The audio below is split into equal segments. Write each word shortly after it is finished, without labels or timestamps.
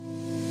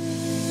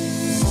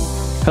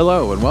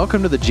Hello, and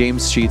welcome to the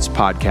James Sheets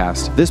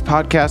Podcast. This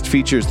podcast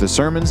features the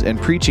sermons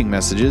and preaching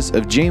messages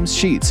of James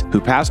Sheets,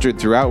 who pastored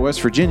throughout West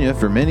Virginia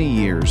for many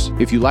years.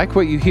 If you like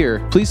what you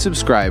hear, please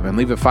subscribe and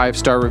leave a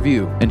 5-star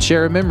review, and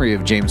share a memory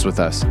of James with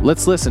us.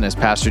 Let's listen as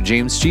Pastor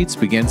James Sheets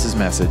begins his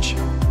message.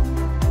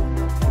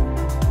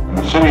 And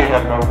the city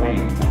had no need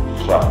of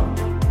the sun,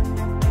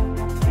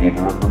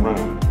 neither of the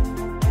moon,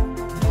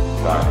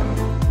 shining.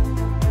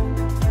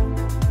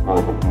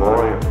 For the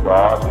glory of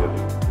God is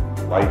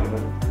lighting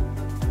it.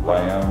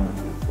 Lamb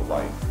is the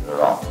light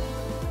thereof.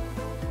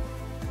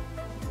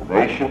 The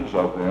nations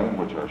of them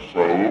which are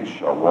saved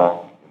shall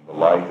walk in the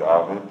light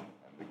of it, and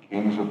the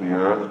kings of the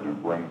earth do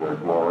bring their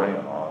glory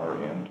and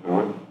honor into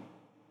it.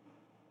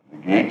 The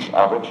gates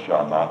of it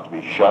shall not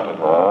be shut at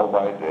all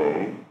by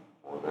day,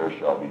 for there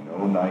shall be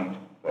no night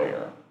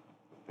there.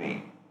 The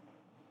theme.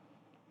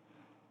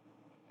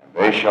 And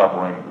they shall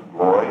bring the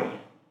glory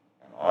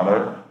and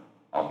honor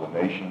of the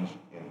nations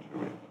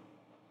into it.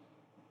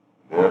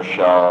 There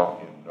shall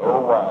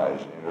no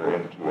wise enter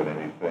into it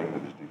anything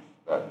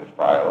that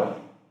defileth,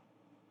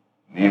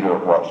 neither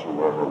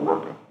whatsoever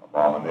worketh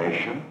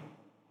abomination,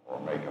 or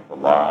maketh a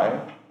lie,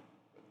 but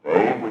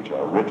they which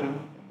are written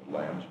in the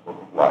Lamb's book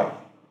of life.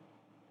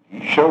 He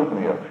showed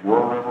me a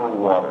pure river of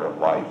water of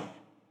life,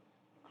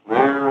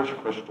 clear as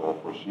crystal,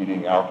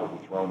 proceeding out of the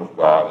throne of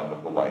God and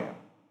of the Lamb.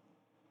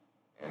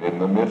 And in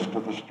the midst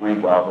of the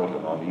street of it,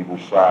 and on either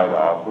side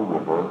of the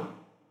river,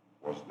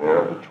 was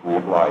there the tree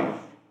of life,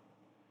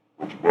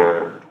 which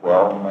bare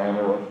 12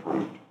 manner of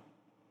fruit,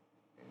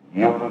 and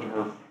yielded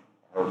her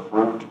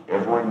fruit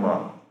every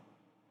month.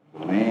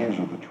 And the leaves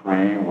of the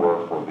tree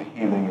were for the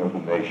healing of the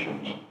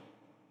nations. And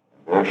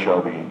there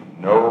shall be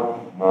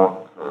no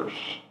more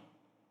curse,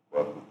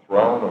 but the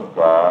throne of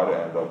God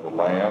and of the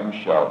Lamb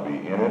shall be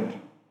in it,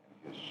 and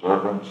his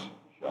servants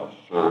shall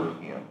serve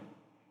him.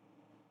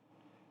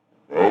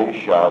 They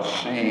shall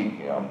see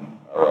him,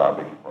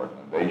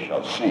 and they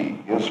shall see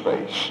his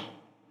face,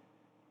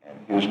 and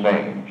his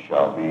name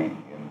shall be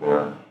in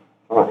their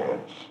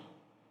foreheads.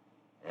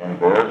 And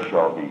there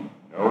shall be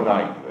no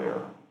night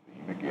there.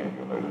 Theme again,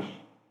 you'll notice.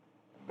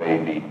 They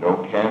need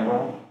no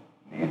candle,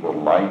 neither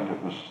light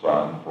of the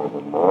sun, for the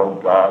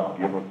Lord God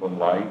giveth them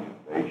light, and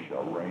they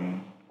shall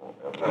reign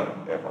forever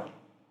and ever.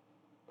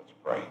 Let's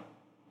pray.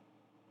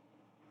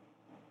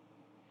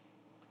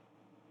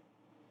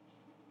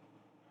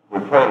 We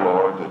pray,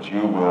 Lord, that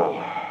you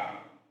will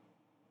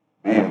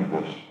be in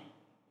this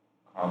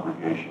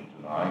congregation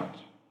tonight,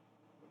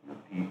 your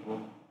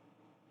people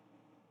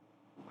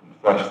who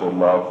confess their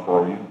love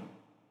for you,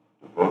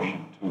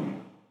 devotion to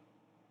you.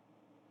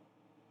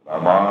 That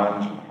our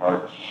minds and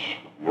hearts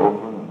will be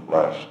open and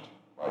blessed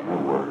by your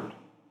word. In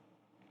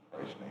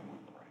Christ's name we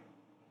pray.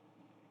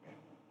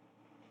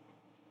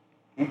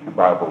 Amen. Keep your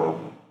Bible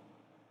open.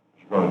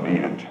 You're going to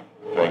need it,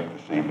 I think,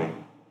 this evening.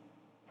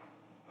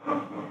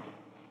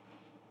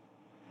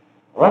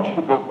 I want you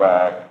to go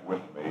back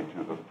with me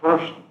to the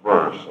first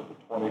verse of the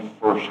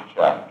 21st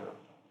chapter.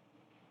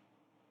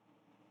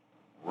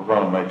 We're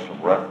going to make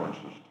some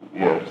references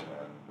to it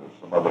and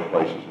some other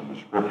places in the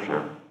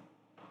Scripture.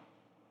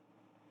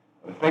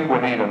 I think we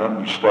need an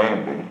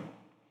understanding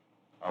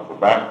of the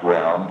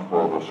background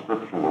for the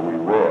Scripture that we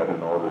read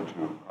in order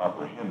to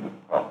comprehend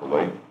it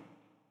properly.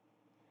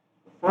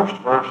 The first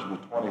verse of the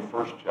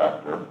 21st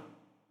chapter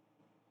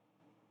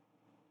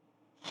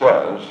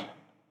says,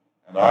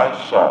 "And I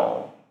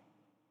saw,"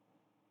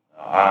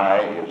 now I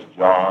is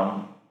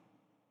John,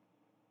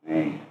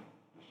 the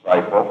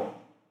disciple,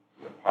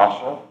 the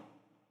apostle,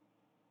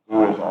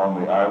 who is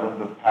on the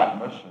island of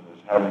Patmos and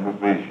is having a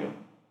vision.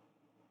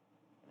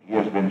 He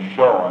has been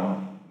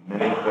shown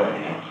many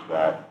things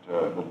that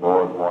the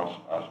Lord wants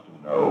us to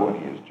know, and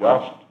he has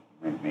just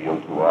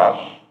revealed to us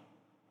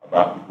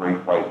about the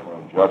great white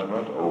throne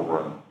judgment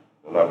over in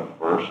the 11th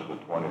verse of the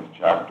 20th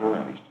chapter,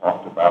 and he's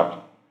talked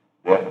about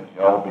death and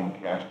hell being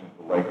cast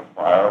into the lake of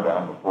fire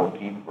down the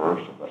 14th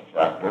verse of that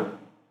chapter. And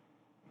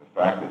the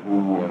fact that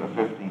in the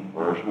 15th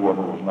verse,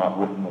 whoever was not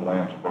written in the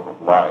Lamb's book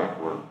of life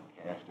were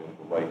cast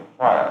into the lake of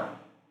fire.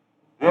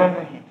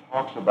 Then he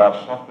talks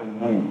about something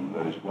new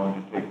that is going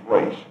to take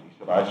place. And he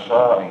said, "I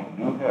saw a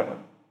new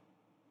heaven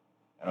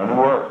and a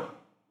new earth.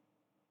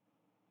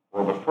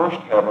 For the first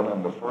heaven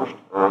and the first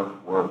earth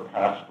were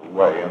passed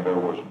away, and there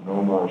was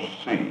no more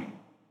sea.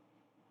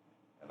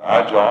 And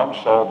I, John,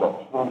 saw the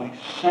holy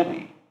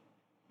city,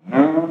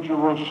 New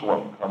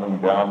Jerusalem, coming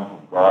down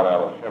from God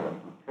out of heaven,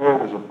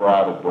 prepared as a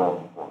bride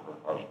adorned for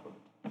her husband."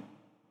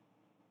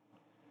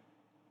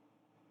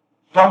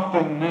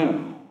 Something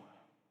new.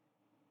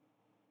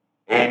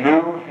 A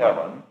new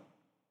heaven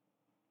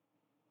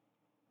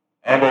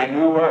and a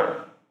new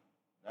earth.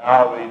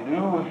 Now, the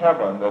new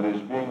heaven that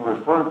is being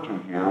referred to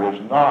here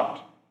is not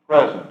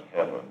present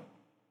heaven.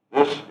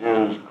 This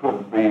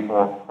could be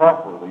more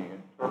properly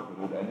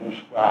interpreted a new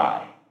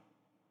sky,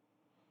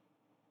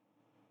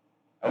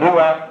 a new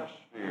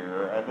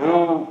atmosphere, a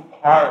new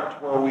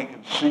part where we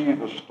can see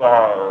the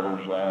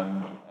stars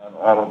and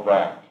all of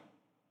that,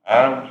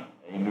 and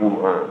a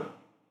new earth.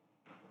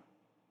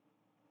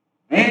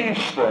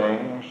 These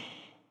things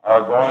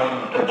are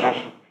going to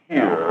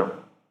disappear,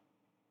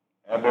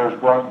 and there's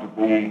going to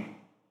be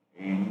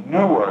a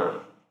new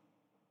earth,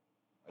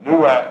 a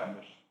new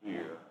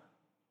atmosphere.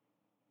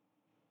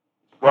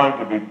 It's going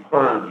to be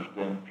purged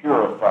and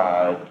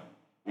purified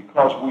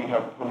because we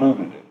have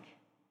polluted it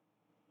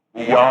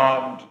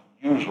beyond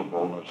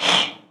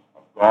usableness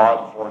of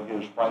God for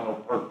his final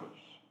purpose.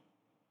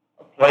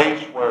 A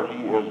place where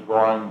he is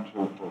going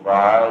to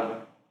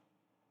provide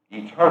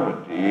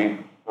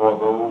eternity for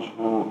those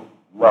who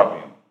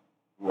love him,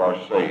 who are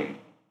saved.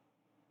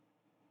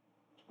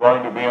 It's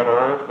going to be an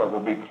earth that will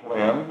be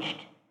cleansed,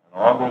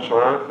 and on this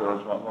earth there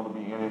is not going to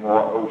be any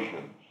more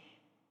oceans.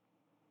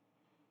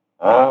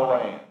 All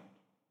land.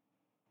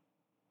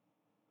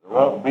 There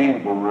won't be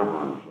the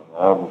rivers and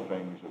all the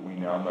things that we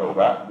now know.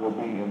 That will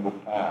be in the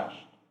past.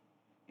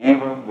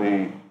 Even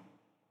the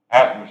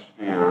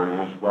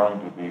atmosphere is going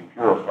to be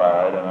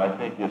purified, and I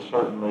think it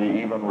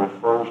certainly even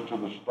refers to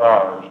the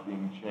stars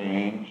being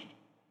changed,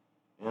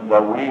 in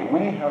that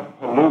we have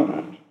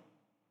polluted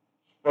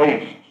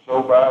space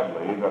so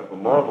badly that the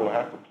Lord will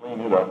have to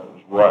clean it up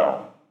as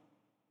well.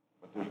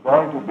 But there's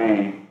going to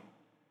be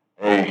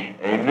a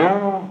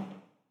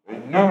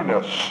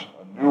newness,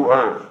 a new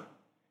earth.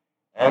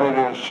 And it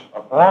is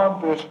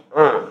upon this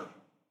earth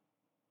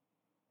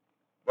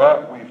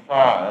that we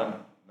find,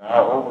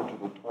 now over to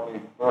the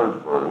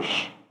 23rd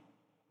verse,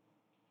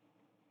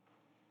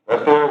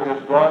 that there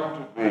is going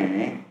to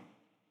be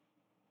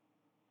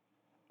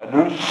a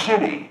new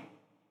city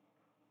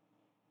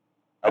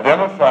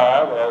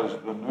identified as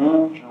the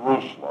New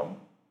Jerusalem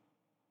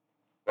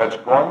that's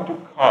going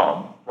to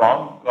come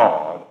from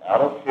God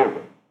out of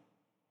heaven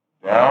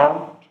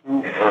down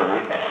to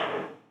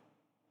earth.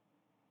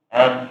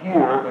 And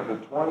here in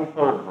the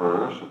 23rd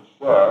verse it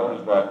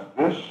says that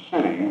this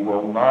city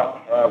will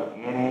not have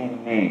any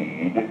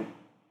need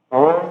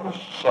for the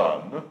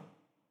sun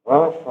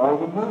or for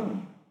the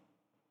moon.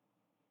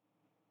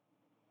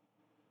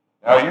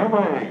 Now you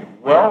may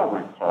well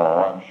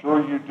recall, I'm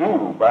sure you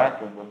do,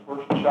 back in the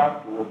first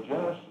chapter of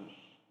Genesis,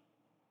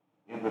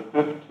 in the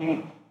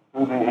 15th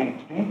through the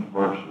 18th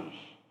verses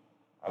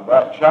of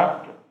that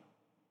chapter,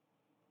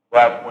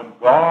 that when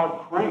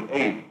God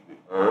created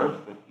the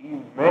earth, that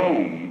he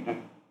made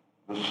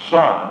the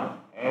sun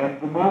and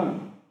the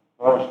moon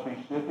for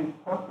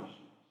specific purposes.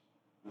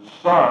 The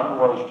sun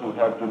was to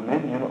have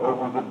dominion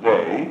over the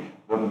day,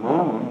 the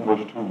moon was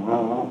to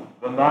rule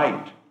the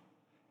night.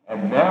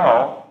 And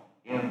now,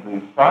 in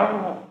the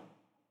final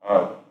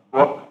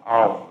book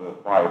of the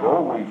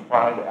Bible, we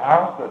find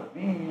out that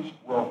these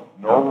will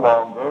no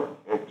longer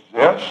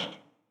exist,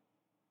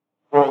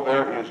 for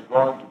there is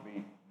going to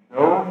be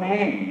no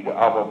need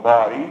of a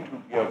body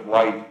to give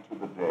light to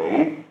the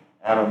day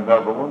and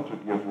another one to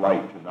give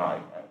light to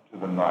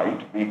the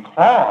night,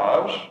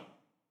 because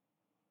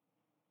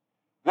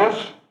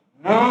this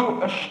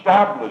new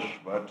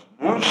establishment,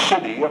 new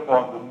city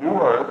upon the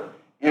new earth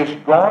is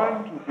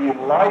going to be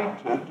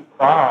lighted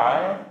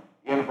by,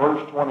 in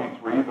verse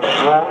 23, the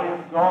glory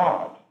of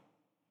God.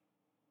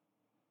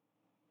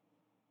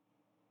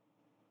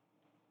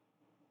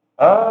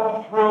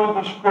 All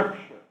through the Scripture,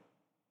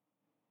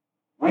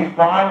 we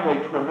find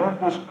a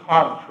tremendous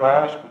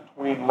contrast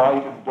between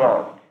light and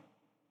dark.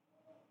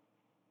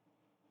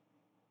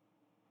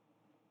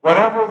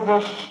 Whenever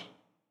this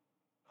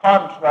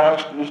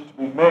contrast is to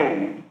be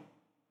made,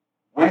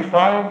 we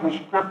find the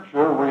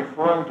Scripture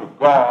referring to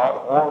God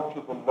or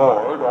to the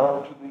Lord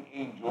or to the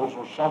angels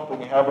or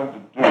something having to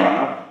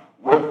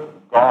do with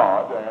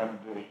God and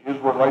his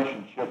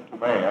relationship to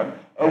man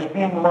as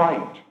being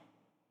light.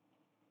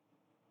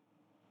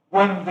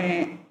 When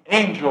the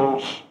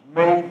angels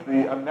made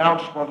the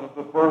announcement of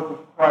the birth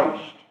of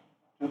Christ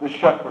to the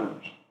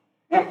shepherds,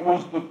 it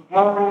was the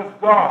glory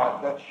of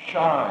God that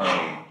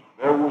shined.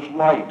 There was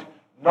light,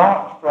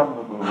 not from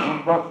the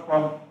moon, but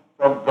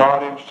from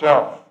God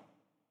himself.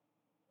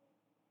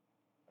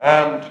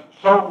 And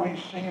so we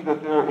see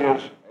that there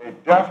is a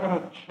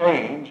definite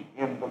change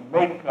in the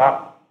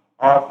makeup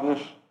of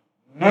this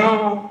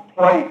new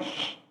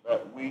place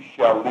that we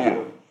shall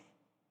live.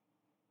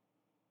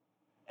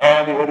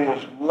 And it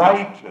is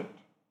lighted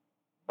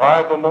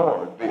by the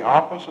Lord. The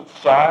opposite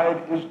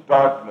side is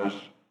darkness,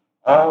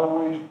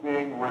 always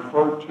being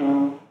referred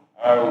to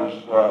as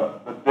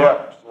the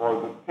depths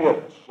or the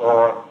pits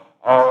or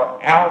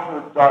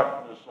outer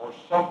darkness or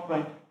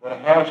something that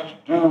has to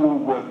do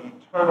with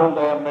eternal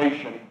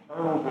damnation,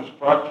 eternal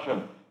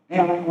destruction,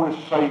 dealing with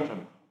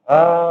Satan.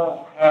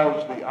 All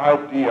has the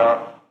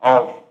idea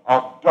of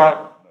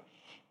darkness.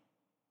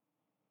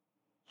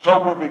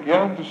 So we're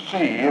beginning to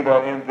see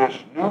that in this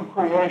new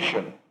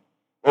creation,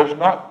 there's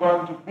not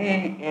going to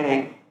be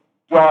any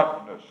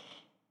darkness,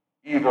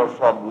 either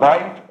from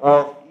light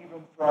or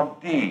even from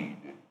deed.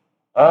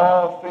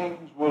 All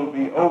things will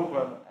be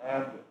open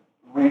and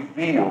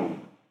revealed,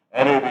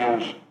 and it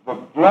is the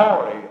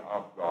glory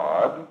of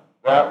God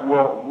that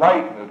will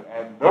lighten it.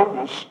 And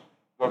notice,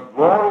 the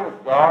glory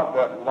of God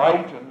that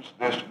lightens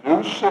this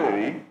new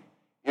city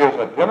is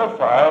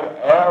identified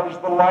as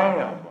the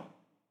Lamb.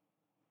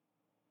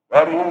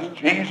 That is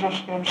Jesus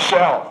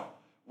himself.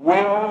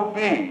 will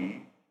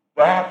be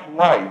that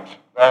light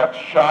that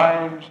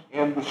shines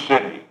in the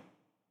city.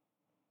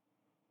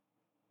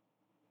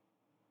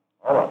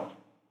 All right.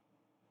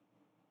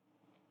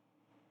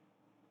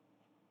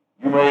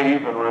 You may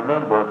even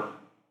remember,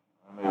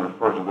 I may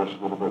refer to this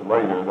a little bit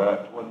later,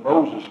 that when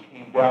Moses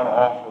came down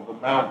off of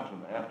the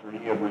mountain after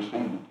he had received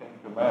the Ten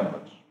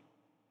Commandments,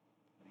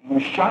 he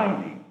was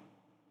shining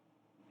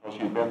because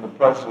he had been the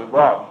presence of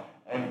God.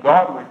 And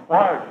God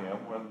required him,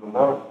 when the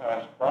Lord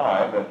passed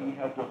by, that he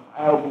had to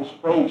hide his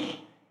face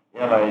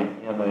in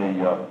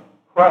a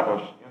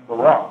crevice in the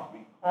rock,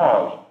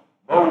 because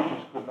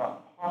Moses could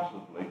not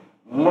possibly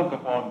look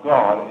upon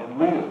God and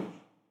live.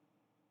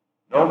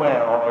 No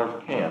man on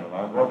earth can, and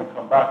I'm going to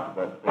come back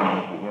to that thing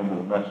at the end of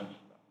the message.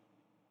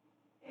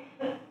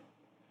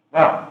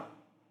 Now,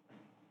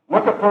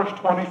 look at verse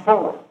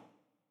 24.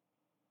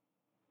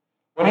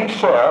 When he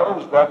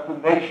says that the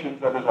nations,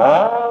 that is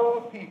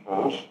all the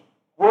peoples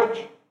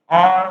which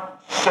are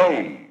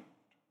saved,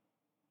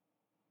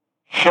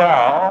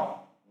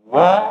 shall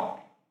walk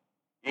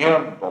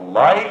in the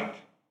light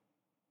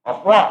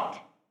of what?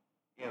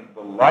 In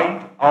the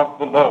light of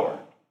the Lord.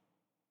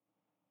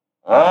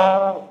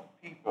 All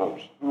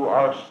peoples who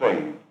are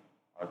saved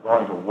are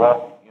going to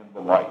walk in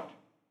the light.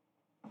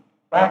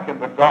 Back in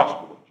the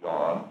Gospel of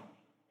John,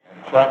 in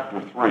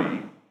chapter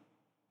 3,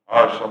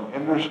 are some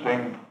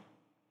interesting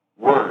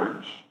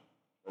words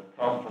that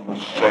come from the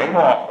same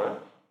author,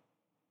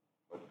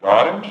 but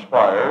God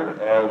inspired,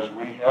 as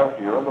we have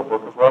here in the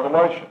book of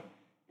Revelation.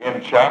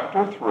 In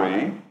chapter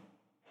 3,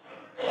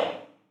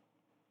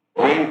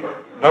 we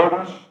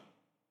notice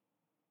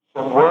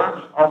some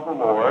words of the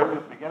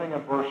Lord, beginning in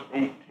verse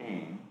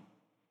 18.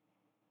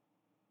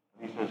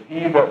 He says,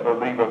 "He that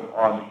believeth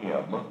on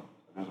him,"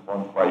 that is,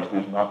 upon Christ,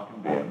 is not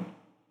condemned.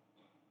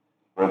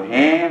 "But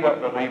he that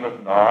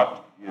believeth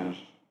not is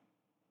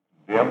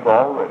condemned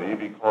already,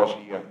 because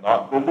he hath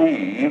not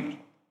believed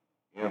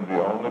in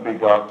the only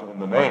begotten, in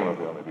the name of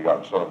the only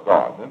begotten Son of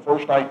God." Then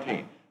verse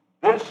 19.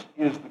 This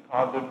is the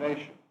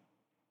condemnation.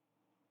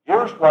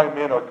 Here's why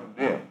men are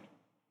condemned.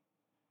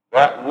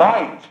 That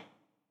light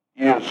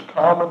is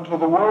common to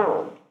the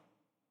world,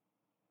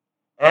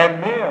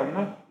 and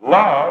men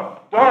love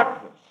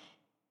darkness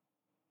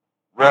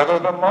rather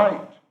than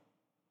light,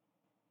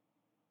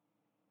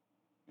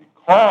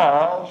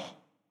 because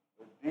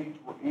their deeds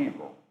were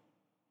evil.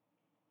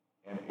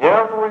 And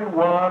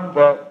everyone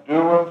that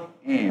doeth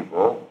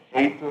evil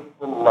hateth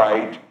the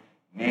light,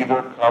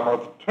 neither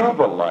cometh to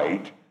the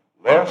light,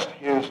 lest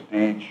his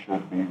deeds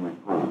should be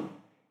reproved.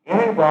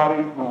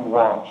 Anybody who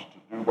wants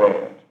to do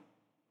bad,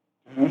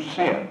 to do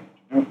sin,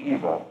 to do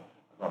evil,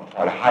 are going to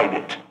try to hide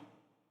it.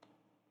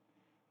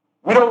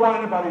 We don't want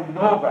anybody to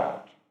know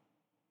about it.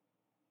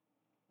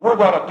 We're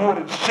going to do it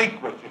in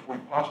secret if we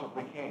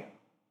possibly can.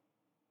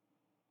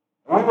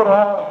 And we would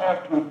all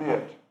have to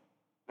admit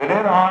that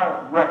in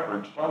our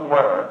record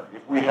somewhere,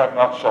 if we have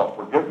not sought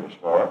forgiveness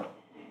for it,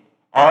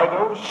 are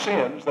those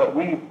sins that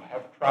we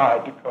have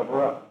tried to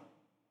cover up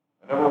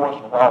and every once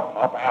in a while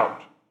pop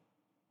out.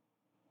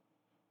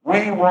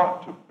 We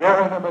want to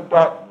bury them in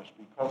darkness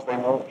because they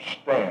won't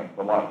stand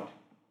the light.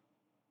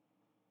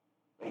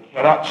 They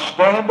cannot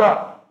stand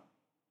up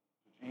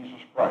to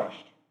Jesus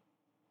Christ.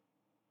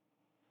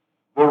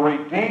 The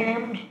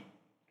redeemed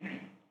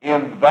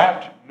in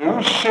that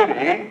new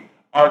city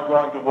are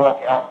going to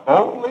walk out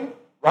boldly,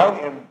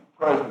 right in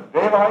present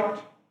daylight,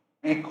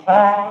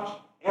 because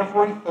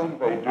everything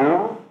they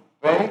do,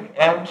 think,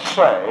 and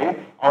say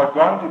are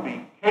going to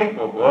be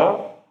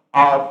capable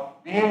of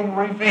being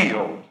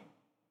revealed.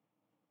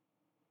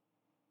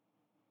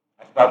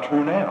 That's not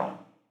true now.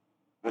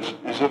 This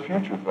is a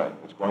future thing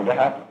that's going to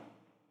happen.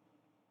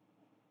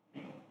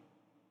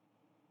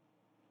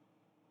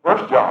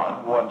 1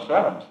 John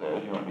 1:7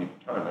 says, you don't need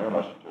to turn there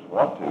unless you just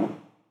want to.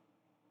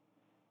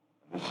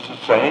 This is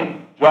the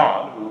same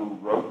John who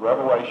wrote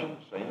Revelation,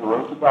 the same who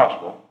wrote the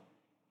Gospel.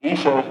 He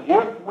says,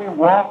 if we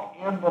walk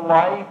in the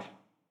light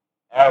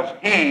as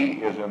he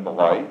is in the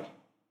light,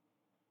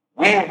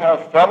 we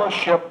have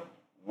fellowship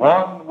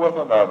one with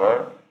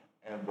another,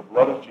 and the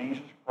blood of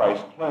Jesus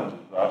Christ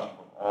cleanses us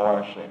from all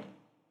our sin.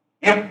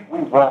 If we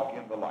walk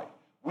in the light.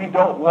 We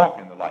don't walk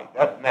in the light.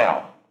 That's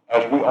now,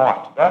 as we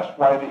ought. That's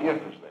why the if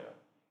is there.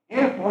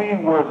 If we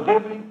were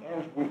living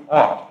as we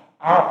ought,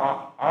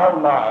 our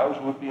lives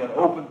would be an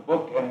open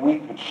book, and we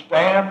could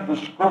stand the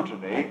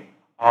scrutiny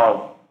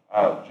of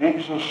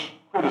Jesus'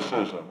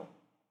 criticism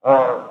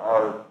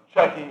or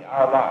checking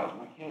our lives.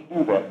 We can't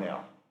do that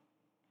now.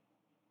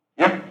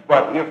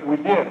 But if we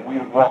did, we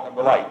would walk in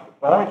the light.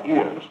 The point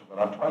is, that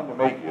I'm trying to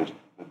make is,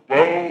 the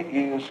day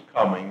is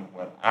coming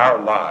when our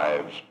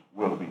lives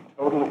will be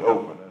totally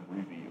open and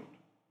revealed.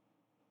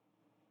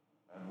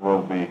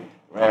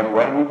 And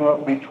when we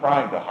won't be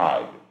trying to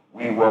hide,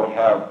 we will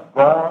have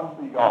gone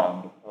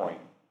beyond the point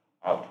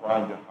of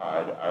trying to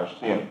hide our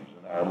sins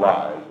and our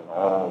lies and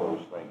all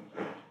those things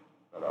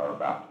that are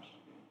about us.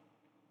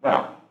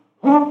 Now,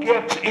 who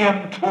gets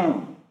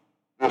into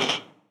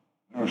this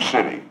new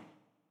city?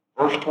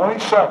 Verse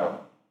 27,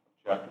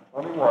 chapter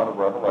 21 of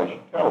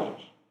Revelation tells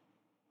us.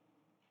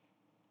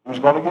 who's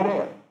going to get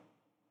in.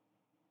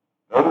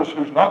 Notice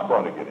who's not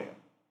going to get in.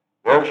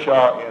 There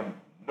shall in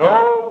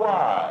no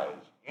wise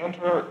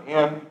enter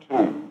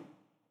into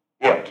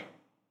it,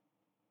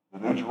 the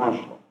New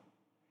Jerusalem,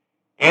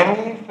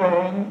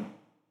 anything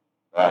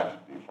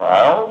that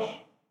defiles,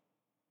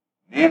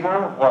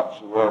 neither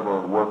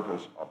whatsoever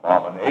worketh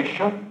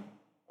abomination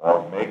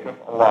or maketh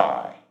a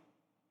lie.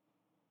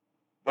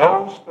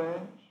 Those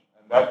things,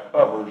 and that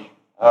covers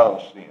all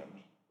sins.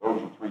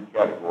 Those are three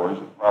categories.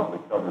 It probably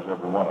covers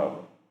every one of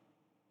them.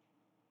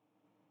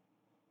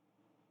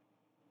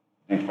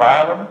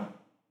 Defiling,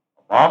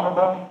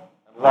 abominable,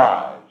 and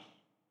lies.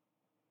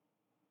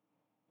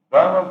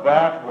 None of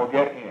that will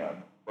get in.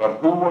 But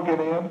who will get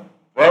in?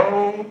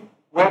 They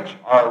which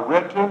are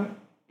written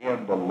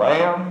in the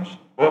Lamb's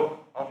book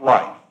of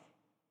life.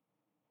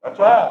 That's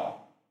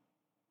all.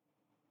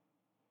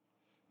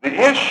 The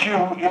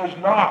issue is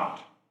not,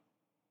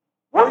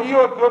 were you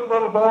a good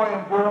little boy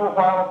and girl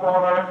while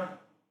upon earth?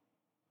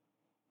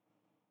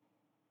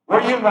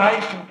 Were you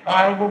nice and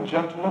kind and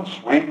gentle and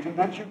sweet? And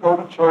did you go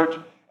to church?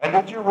 And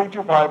did you read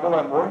your Bible?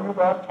 And were you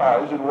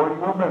baptized? And were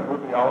you a member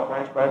of the Olive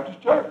Branch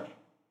Baptist Church?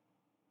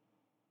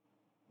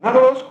 None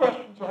of those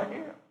questions are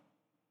here.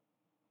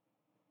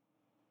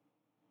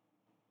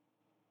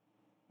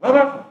 None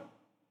of them.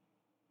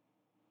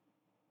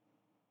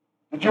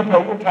 Did you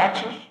pay your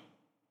taxes?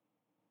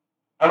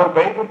 And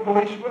obey the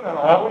policeman and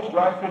always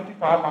drive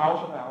 55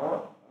 miles an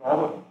hour?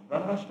 And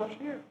none of that stuff's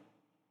here.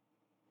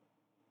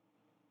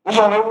 There's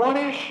only one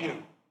issue.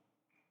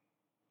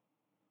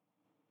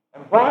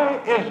 And why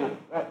is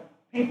it that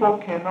people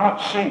cannot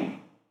see?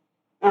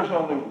 There's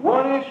only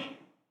one issue.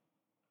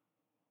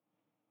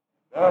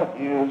 That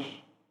is,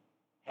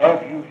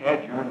 have you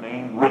had your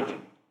name written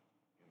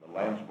in the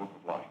Lamb's Book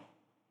of Life?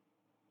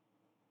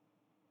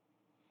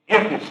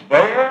 If it's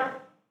there,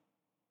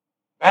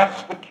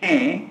 that's the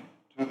key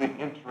to the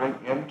entering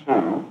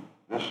into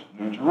this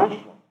New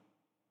Jerusalem.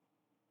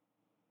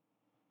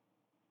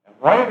 And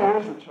why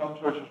it is that some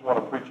churches want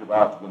to preach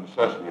about the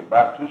necessity of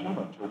baptism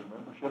and church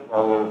membership and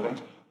all the other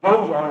things,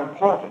 those are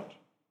important.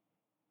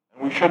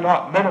 And we should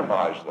not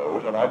minimize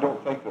those, and I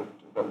don't think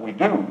that we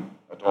do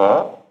at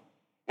all.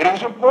 It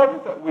is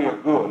important that we are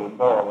good and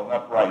moral and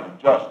upright and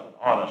just and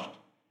honest.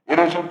 It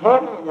is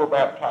important that we're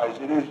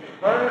baptized. It is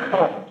very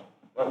important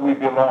that we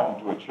belong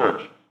to a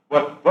church.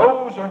 But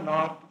those are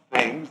not the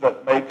things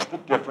that makes the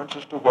difference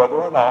as to whether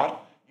or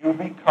not you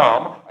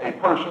become a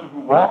person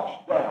who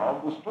walks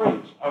down the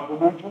streets of the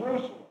New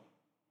Jerusalem.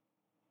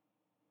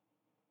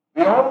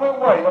 The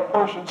only way a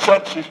person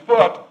sets his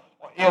foot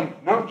in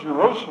New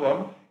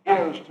Jerusalem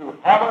is to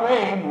have a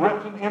name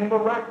written in the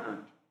record.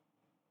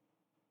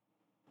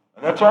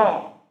 And that's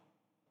all.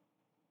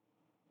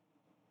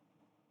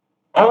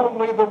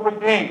 Only the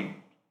redeemed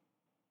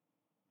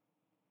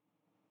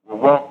will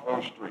walk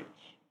those streets.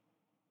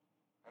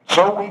 And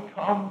so we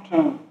come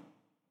to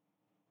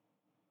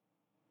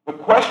the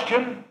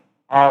question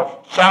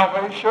of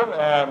salvation,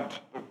 and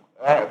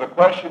the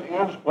question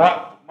is,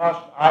 what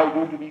must I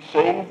do to be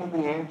saved? And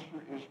the answer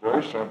is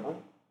very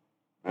simple.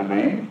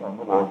 Believe on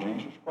the Lord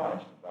Jesus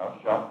Christ, and thou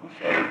shalt be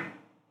saved.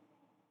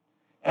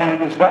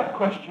 And it is that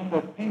question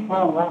that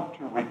people want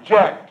to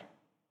reject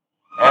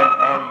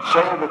and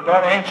say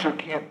that answer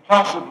can't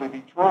possibly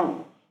be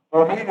true.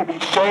 For me to be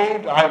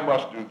saved, I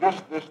must do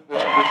this,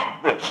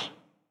 and this.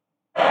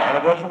 And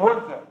it doesn't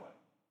work that way.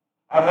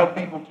 I've had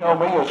people tell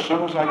me as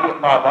soon as I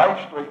get my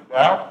life straightened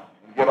out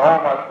and get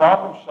all my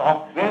problems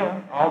solved,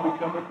 then I'll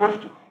become a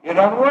Christian. It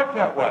doesn't work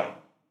that way.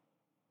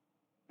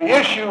 The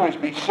issue is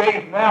be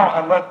saved now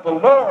and let the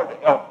Lord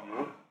help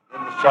you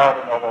in the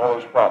solving of all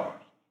those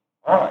problems.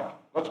 All right,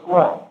 let's go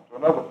on to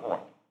another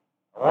point.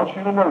 I want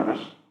you to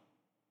notice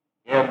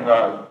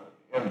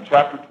in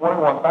chapter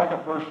 21, back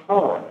at verse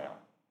 4 now,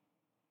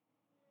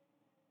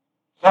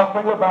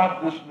 something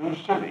about this new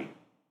city.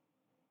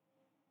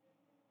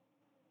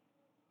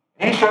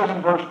 He says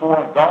in verse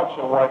 4, and God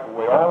shall wipe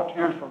away all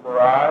tears from their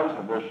eyes,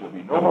 and there shall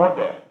be no more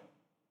death.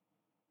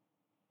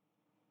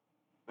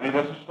 But he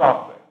doesn't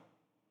stop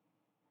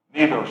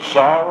there. Neither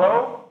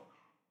sorrow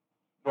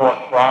nor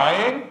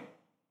crying,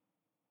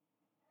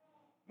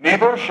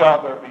 neither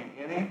shall there be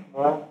any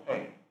more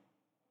pain.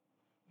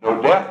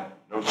 No death,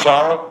 no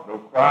sorrow, no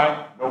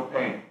crying, no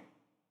pain.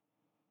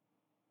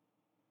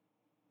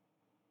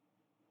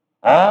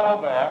 All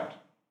of that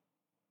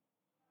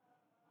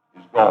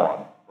is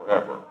gone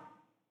forever.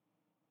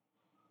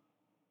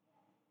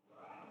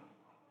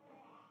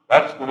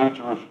 That's the New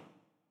Jerusalem.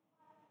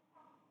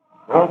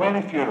 There won't be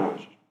any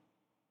funerals.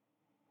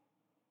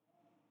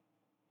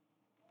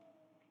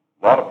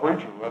 A lot of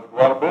preachers will have to go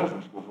out of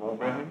business because there won't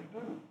be anything to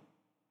do.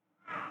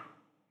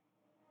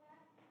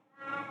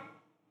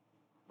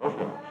 No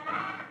funerals.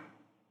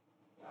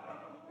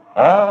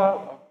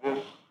 All of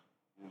this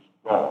is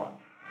gone.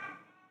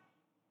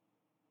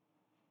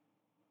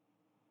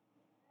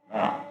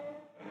 Now,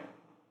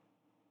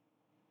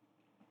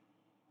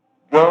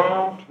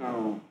 go to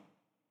the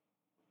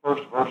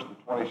first verse of the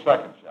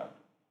 22nd chapter.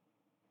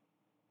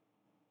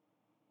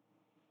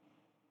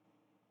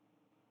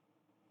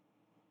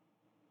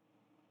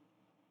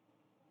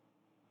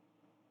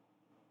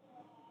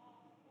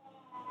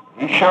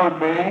 He showed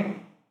me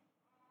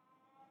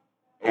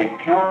a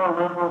pure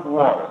river of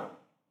water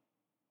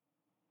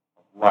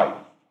of life,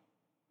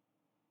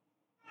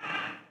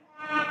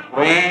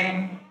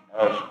 clean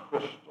as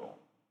crystal,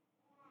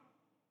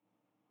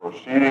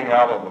 proceeding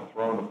out of the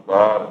throne of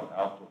God and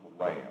out of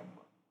the Lamb.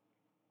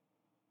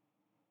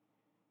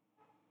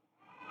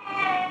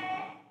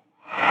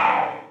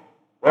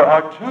 There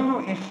are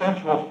two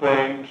essential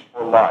things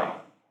for life,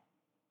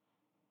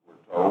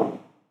 we're told.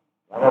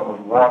 One of them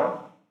is water,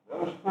 the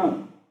other is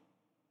food.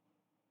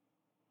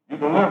 You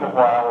can live a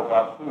while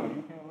without food.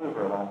 You can't live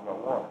very long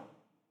without water.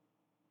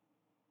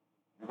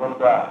 You're going to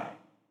die.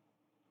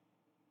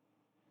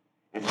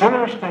 It's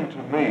interesting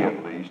to me,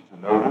 at least, to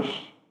notice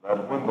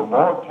that when the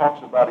Lord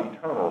talks about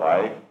eternal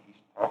life, he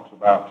talks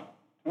about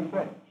two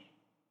things,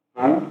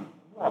 food and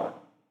water,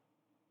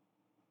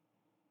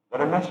 that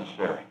are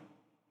necessary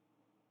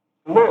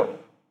to live.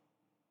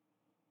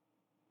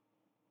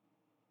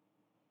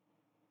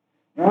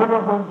 You remember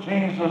when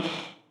Jesus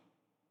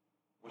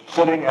was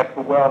sitting at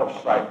the well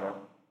of Siloam,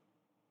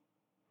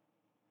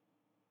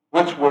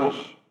 which was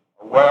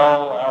a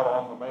well out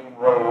on the main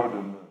road,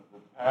 and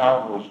the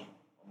town was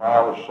a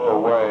mile or so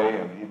away,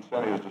 and he'd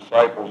sent his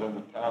disciples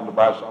into town to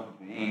buy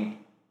something to eat.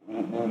 It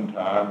was at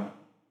noontime.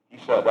 He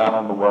sat down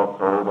on the well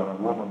curb, and a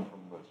woman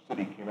from the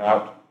city came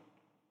out,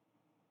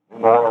 an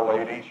immoral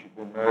lady. She'd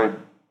been married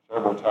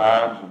several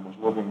times and was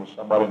living with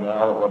somebody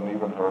now that wasn't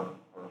even her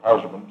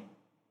husband.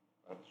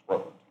 That's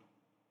what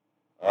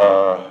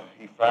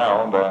he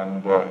found,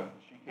 and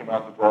she came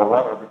out to draw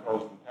water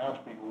because the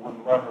townspeople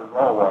wouldn't let her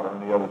draw water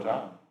any other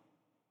time.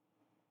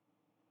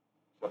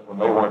 Except when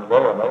they weren't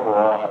there, and they were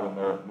all having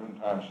their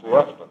noontime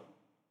siesta.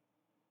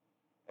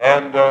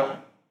 And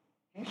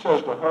he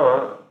says to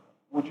her,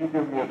 "Would you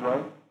give me a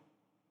drink?"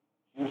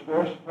 She was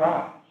very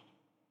surprised,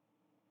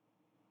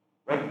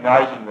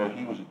 recognizing that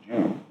he was a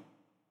Jew,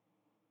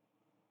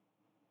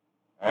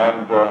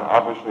 and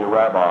obviously a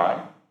rabbi,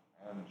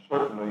 and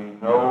certainly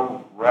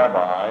no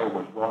rabbi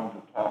was going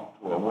to talk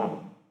to a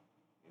woman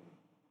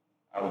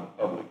out in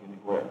public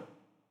anywhere.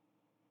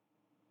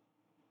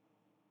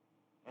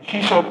 And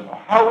she said,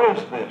 "How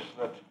is this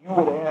that you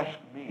would ask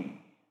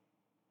me,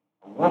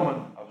 a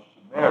woman of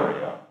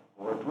Samaria,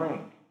 for a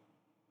drink?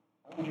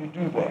 How would you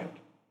do that?"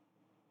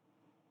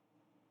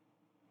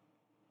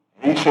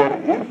 And he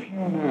said, "If you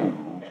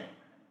knew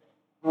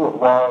who it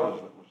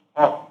was that was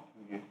talking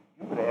to you,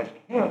 you would ask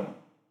him,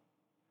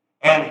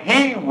 and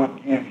he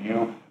would give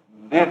you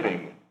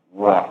living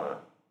water."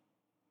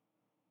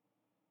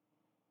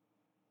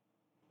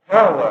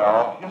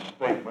 Parallel his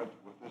statement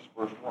with this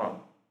verse 1.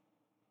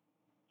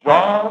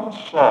 John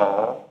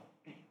saw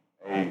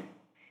a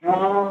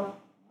pure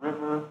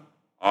river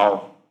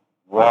of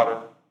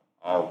water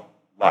of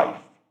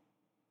life.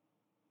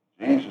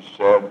 Jesus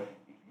said,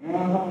 "If you knew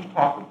who was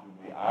talking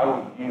to me, I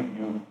would give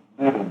you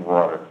living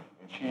water."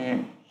 And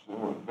she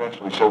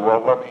eventually said, "Well,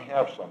 let me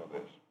have some of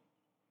this."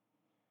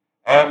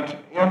 And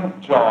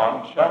in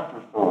John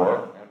chapter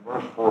 4 and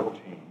verse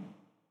 14,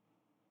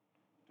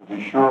 to be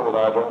sure that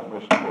I don't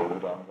misquote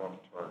it, I'm going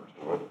to turn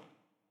to it.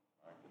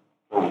 I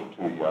could quote it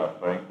to you, I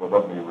think, but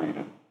let me read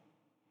it.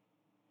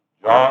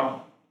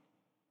 John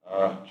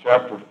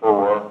chapter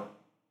 4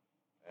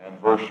 and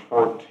verse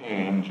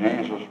 14,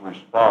 Jesus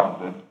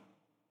responded,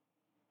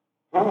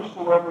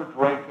 "Whosoever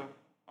drinketh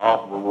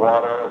of the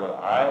water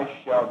that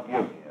I shall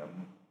give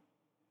him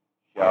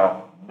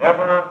shall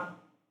never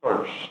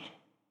thirst.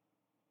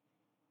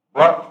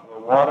 But the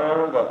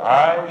water that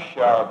I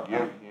shall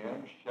give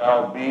him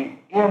shall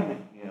be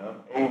in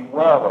him a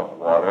well of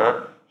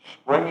water,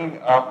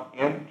 springing up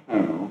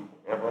into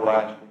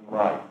everlasting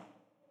life."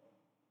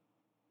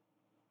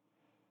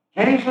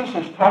 Jesus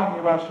is talking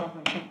about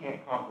something she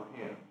can't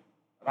comprehend.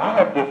 And I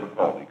have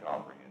difficulty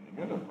comprehending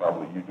it, and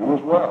probably you do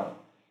as well.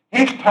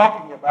 He's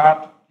talking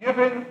about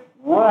giving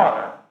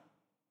water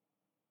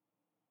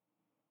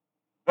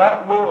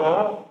that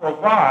will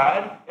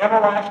provide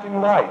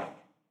everlasting life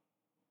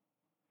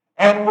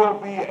and will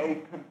be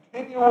a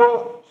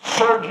continual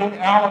surging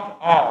out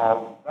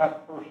of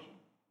that person,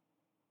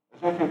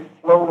 as if it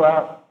flowed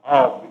out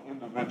of the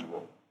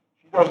individual.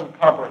 She doesn't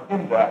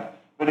comprehend that,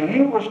 but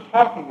he was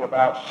talking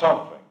about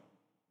something.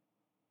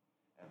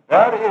 And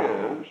that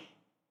is,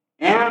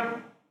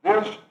 in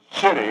this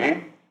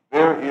city,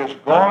 there is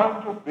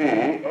going to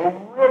be a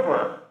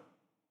river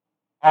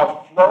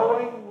of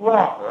flowing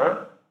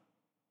water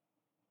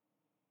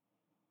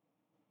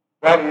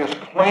that is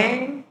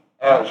clean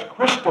as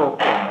crystal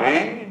can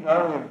be,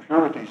 no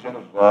impurities in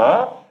it at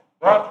all.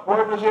 But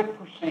where does it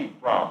proceed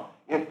from?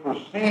 It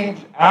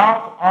proceeds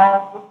out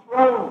of the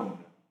throne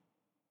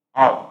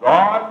of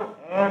God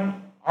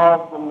and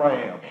of the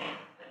Lamb.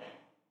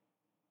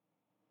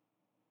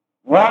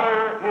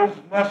 Water is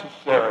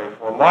necessary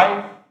for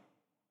life.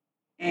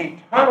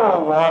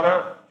 Eternal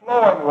water,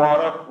 flowing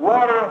water,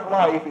 water of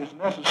life is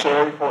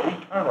necessary for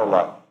eternal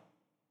life.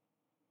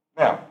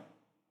 Now,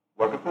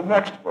 look at the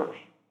next verse.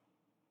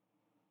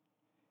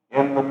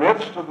 In the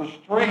midst of the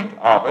street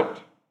of it,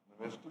 in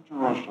the midst of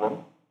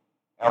Jerusalem,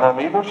 and on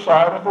either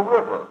side of the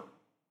river,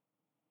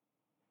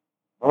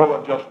 more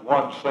than just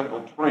one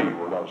single tree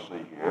we're going to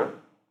see here,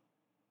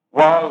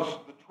 was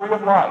the tree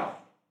of life,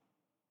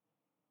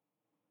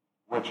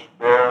 which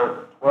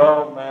bare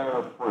 12 manner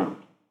of fruit,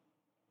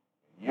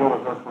 and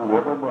yielded her fruit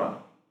every month.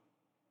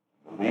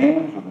 The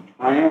leaves of the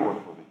tree were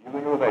for the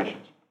healing of the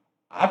nations.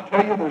 I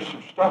tell you, there's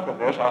some stuff in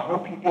this. I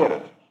hope you get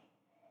it.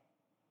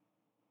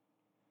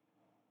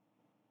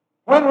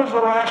 When was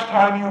the last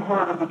time you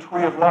heard of the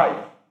tree of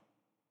life?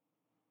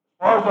 As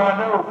far as I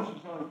know, this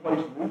is the only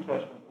place in the New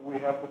Testament where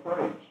we have the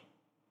phrase.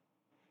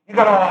 You're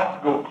going to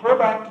have to go clear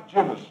back to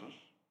Genesis.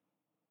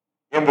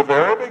 In the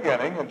very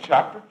beginning, in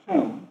chapter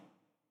 2,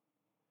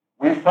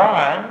 we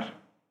find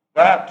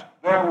that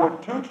there were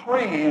two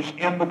trees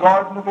in the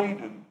Garden of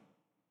Eden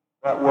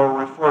that were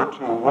referred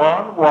to.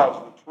 One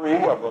was the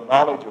tree of the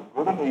knowledge of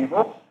good and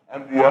evil,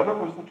 and the other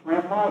was the tree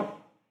of life.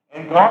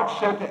 And God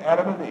said to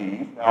Adam and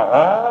Eve, now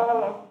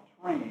all of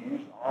the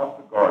trees of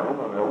the garden,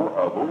 and there were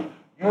others,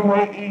 you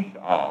may eat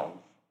of,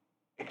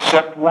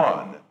 except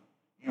one.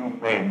 You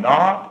may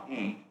not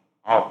eat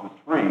of the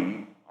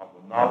tree of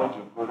the knowledge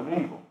of good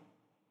and evil.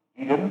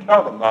 He didn't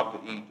tell them not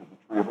to eat of the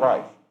tree of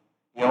life.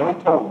 He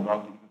only told them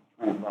not to eat of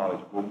the tree of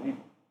knowledge of good and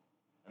evil.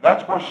 And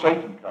that's where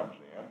Satan comes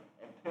in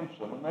and tempts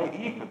them, and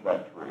they eat of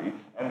that tree,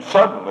 and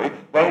suddenly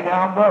they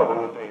now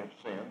know that they have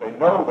sinned. They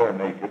know they're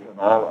naked, and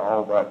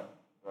all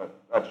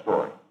that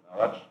story.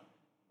 Now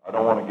I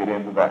don't want to get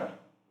into that.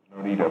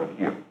 There's no need of it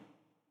here.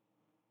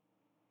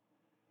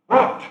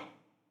 But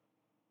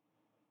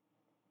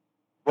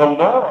the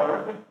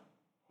Lord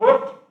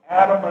put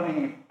Adam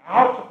and Eve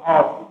out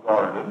of the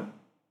garden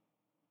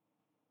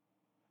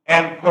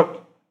and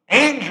put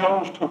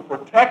angels to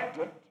protect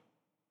it,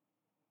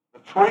 the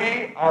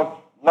tree of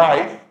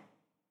life,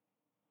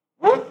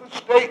 with the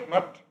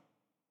statement,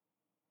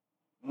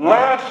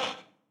 lest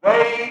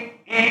they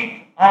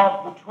eat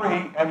of the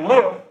tree and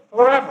live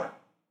forever.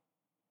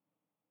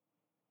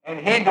 And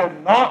he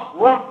did not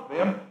want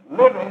them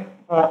living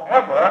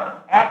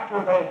forever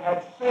after they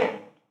had sinned.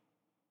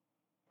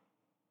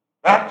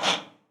 That's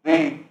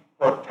the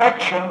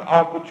protection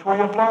of the tree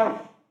of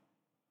life.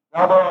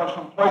 Now, there are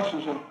some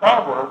places in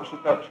Proverbs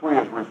that tree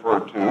is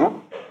referred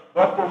to,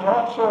 but there's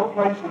also a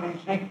place in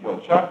Ezekiel,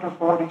 chapter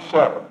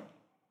 47.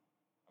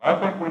 I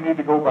think we need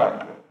to go back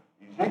to it.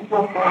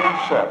 Ezekiel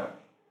 47.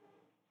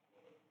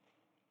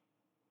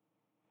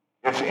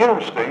 It's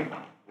interesting,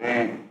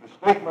 the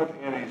statement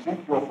in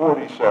Ezekiel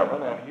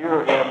 47 and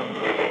here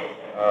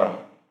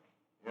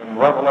in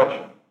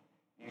Revelation.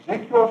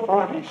 Ezekiel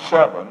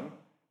 47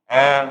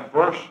 and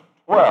verse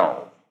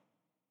 12.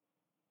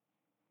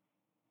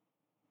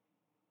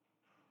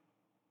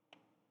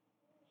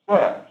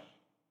 Says,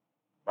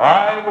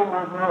 by the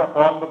river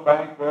upon the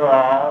bank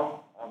thereof,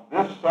 on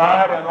this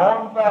side and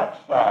on that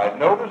side.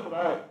 Notice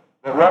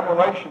that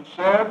Revelation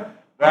said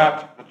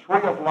that the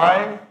tree of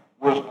life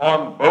was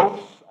on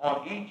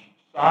each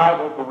side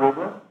of the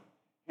river.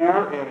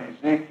 Here in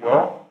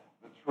Ezekiel,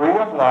 the tree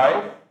of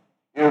life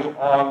is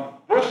on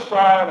this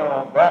side and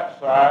on that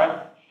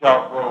side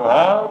shall grow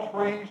all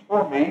trees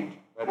for meat,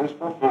 that is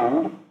for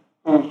food,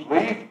 whose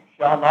leaf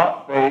shall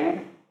not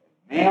fade,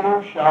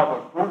 neither shall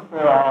the fruit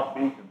thereof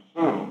be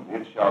consumed.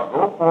 It shall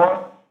go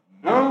forth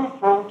new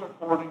fruit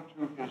according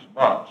to his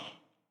months.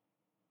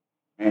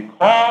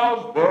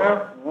 Because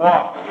their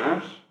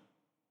waters,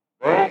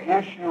 they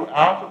issue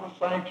out of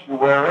the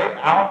sanctuary,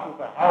 out of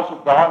the house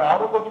of God,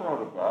 out of the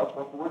throne of God. That's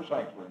what the word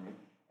sanctuary means.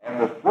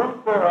 And the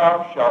fruit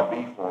thereof shall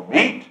be for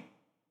meat,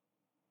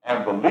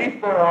 and the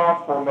leaf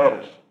thereof for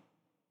medicine.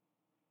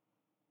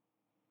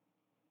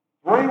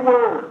 Three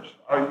words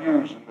are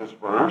used in this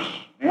verse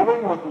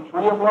dealing with the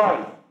tree of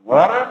life: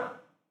 water,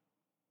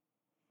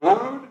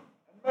 food,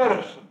 and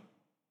medicine.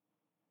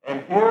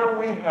 And here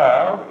we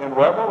have in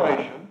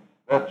Revelation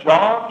that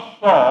John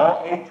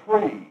saw a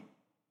tree.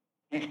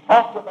 He's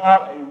talked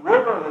about a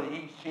river that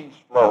he sees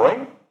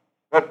flowing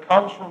that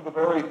comes from the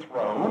very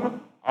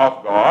throne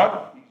of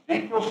God.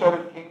 Ezekiel said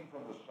it came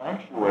from the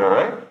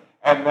sanctuary.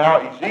 And now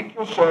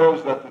Ezekiel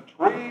says that the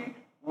tree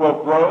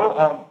will grow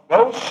on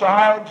both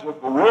sides of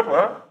the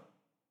river.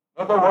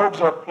 In other words,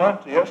 they're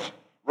plenteous.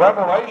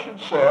 Revelation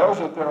says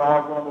that there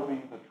are going to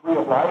be the tree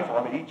of life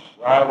on each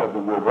side of the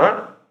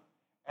river.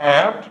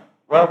 And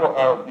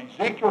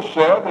Ezekiel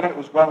said that it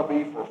was going to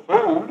be for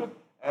food.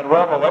 And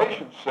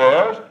Revelation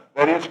says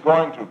that it's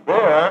going to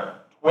bear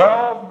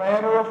 12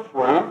 manner of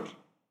fruit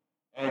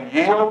and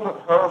yield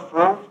her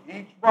fruit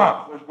each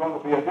month. There's going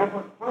to be a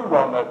different fruit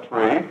on that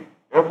tree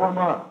every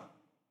month.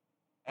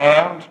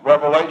 And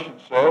Revelation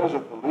says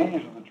that the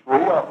leaves of the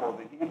tree are for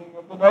the healing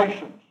of the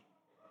nations.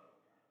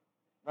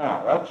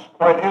 Now, that's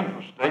quite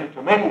interesting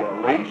to me,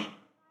 at least.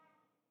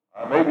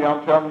 Maybe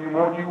I'm telling you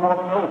more than you want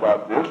to know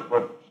about this,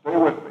 but stay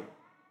with me.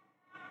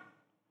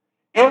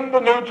 In the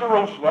New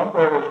Jerusalem,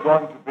 there is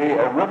going to be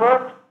a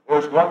river.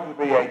 There's going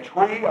to be a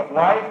tree of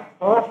life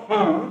for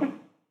food.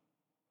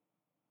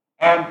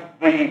 And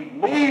the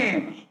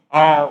leaves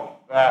of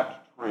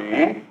that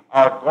tree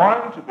are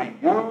going to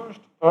be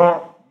used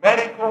for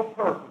medical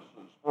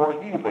purposes, for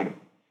healing.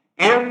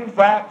 In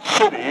that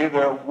city,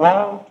 there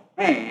won't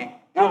be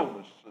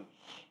illnesses.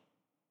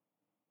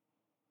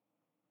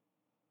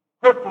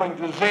 crippling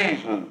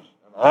diseases,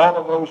 and all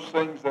of those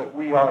things that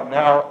we are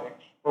now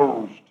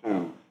exposed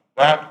to,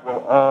 that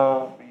will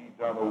all be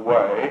done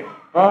away,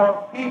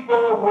 for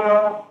people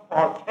will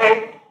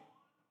partake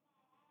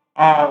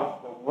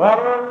of the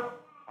water,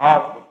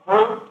 of the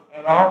fruit,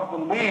 and of the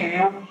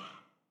leaves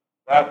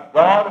that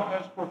God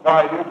has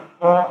provided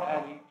for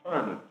an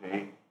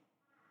eternity,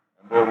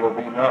 and there will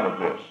be none of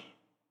this.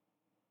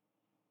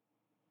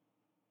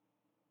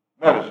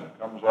 Medicine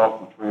comes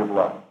off the tree of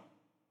life.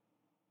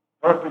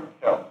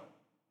 Perfect health.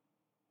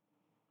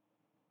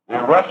 The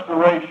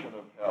restoration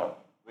of health.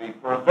 The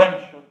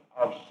prevention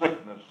of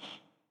sickness.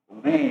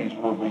 These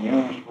will be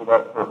used for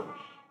that purpose.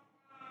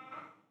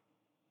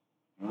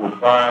 You will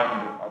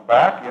find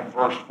back in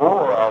verse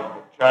 4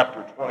 of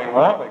chapter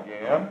 21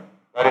 again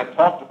that it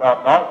talked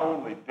about not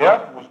only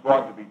death was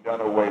going to be done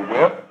away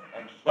with,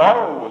 and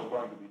sorrow was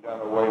going to be done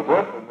away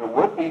with, and there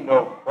would be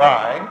no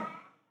crying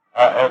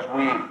as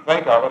we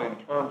think of it in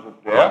terms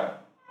of death.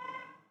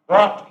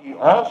 But he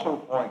also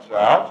points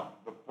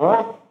out the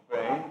fourth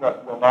thing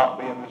that will not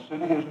be in the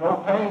city is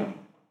no pain.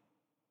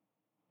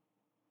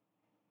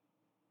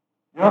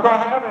 You're not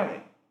going to have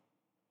any.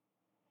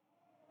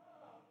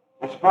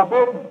 It's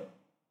forbidden.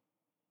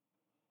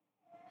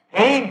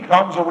 Pain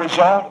comes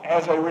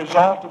as a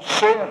result of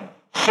sin.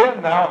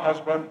 Sin now has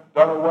been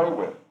done away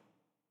with.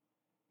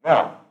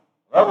 Now,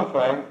 another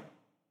thing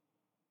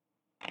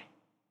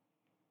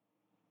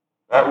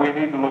that we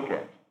need to look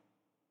at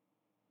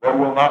that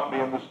will not be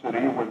in the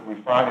city, which we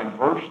find in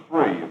verse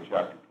 3 of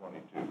chapter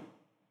 22.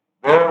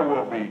 There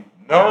will be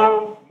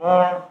no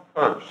more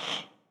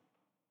curse.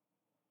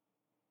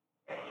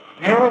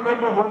 Do you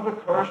remember when the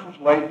curse was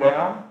laid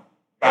down?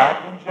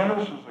 Back in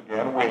Genesis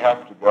again, we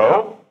have to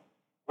go.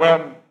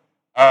 When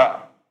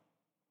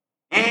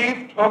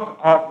Eve took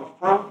of the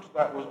fruit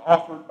that was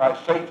offered by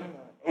Satan and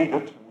ate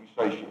it, and we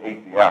say she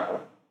ate the apple.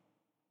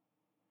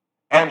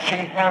 And she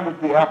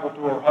handed the apple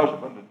to her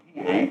husband, and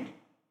he ate,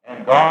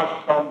 and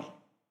God comes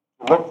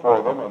to look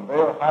for them, and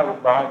they're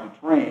hiding behind the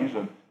trees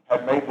and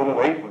had made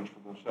little aprons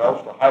for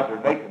themselves to hide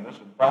their nakedness,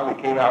 and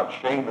finally came out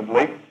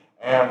shamedly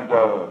and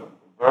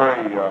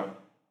very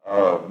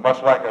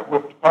much like a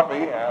whipped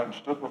puppy, and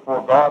stood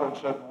before God and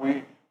said,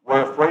 "We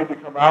were afraid to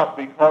come out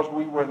because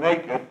we were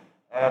naked."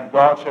 And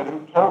God said,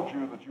 "Who told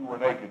you that you were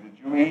naked? Did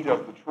you eat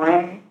of the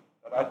tree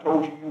that I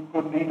told you you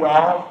couldn't eat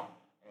of?"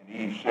 And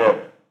Eve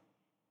said,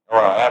 or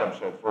Adam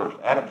said first.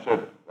 Adam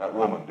said, "That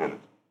woman did it.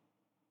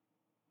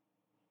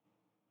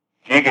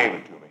 She gave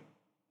it to me.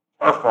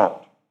 Her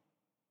fault."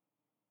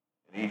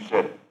 And Eve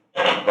said,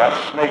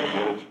 "That snake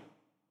did it.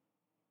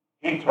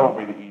 He told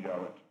me to eat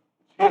of it.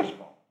 It's his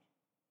fault."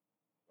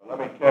 But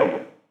let me tell you,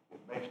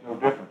 it makes no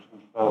difference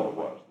whose fault it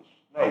was.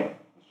 The snake,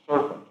 the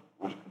serpent,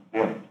 was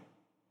condemned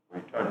for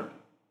eternity.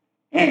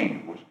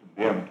 Eve was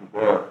condemned to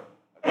bear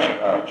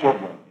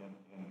children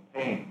in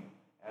pain.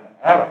 And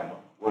Adam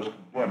was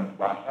condemned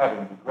by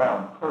having the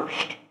ground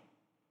cursed.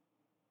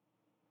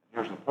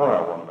 Here's the point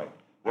I want to make.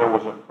 There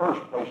was a curse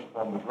placed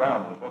upon the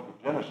ground in the book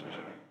of Genesis.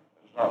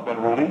 It has not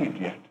been relieved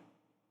yet.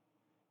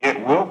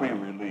 It will be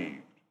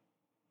relieved.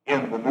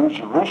 In the New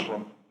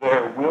Jerusalem,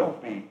 there will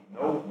be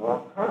no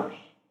more curse.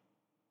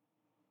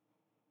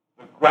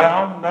 The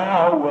ground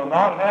now will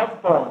not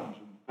have thorns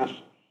and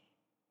thistles.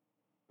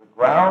 The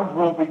ground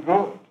will be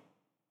good.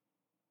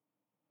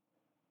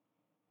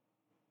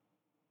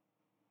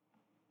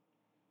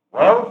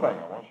 One other thing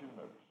I want you to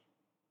notice.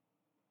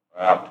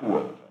 Well, two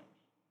other things.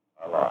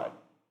 I lied.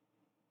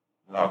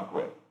 And I'll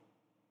quit.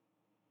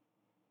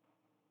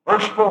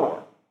 Verse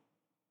 4,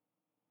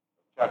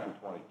 chapter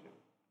 22.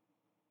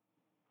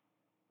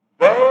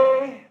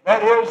 They,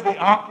 that is the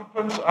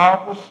occupants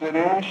of the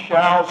city,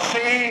 shall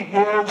see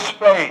his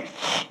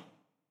face.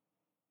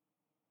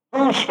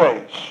 Whose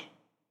face?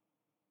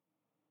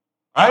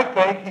 I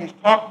think he's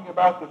talking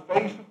about the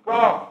face of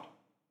God,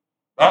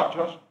 not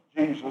just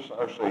Jesus,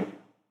 our Savior.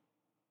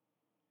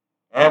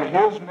 And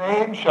his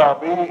name shall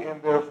be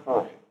in their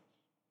foreheads.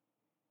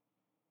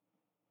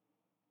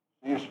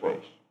 See his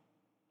face.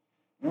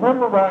 You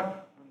remember back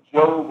when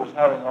Job was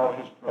having all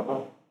his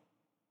trouble?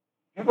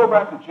 If you go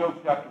back to Job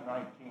chapter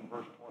 19,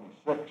 verse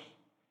 26,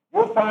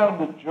 you'll find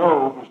that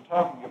Job is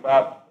talking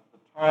about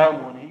the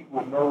time when he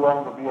would no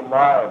longer be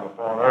alive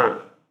upon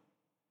earth.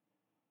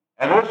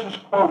 And this is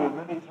quoted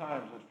many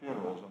times at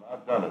funerals, and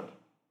I've done it.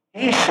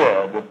 He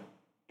said,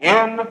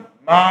 "In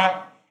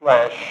my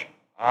flesh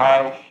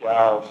I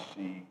shall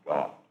see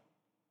God."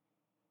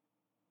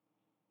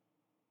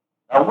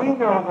 Now we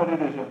know that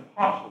it is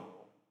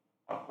impossible,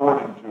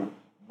 according to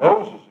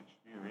Moses'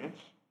 experience,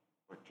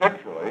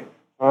 particularly,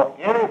 for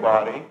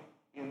anybody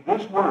in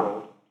this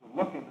world to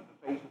look into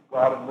the face of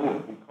God and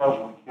live, because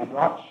we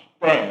cannot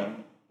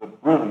stand the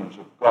brilliance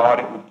of God.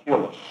 It would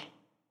kill us.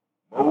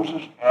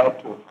 Moses had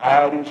to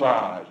hide his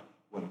eyes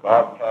when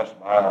God passed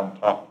by on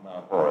top of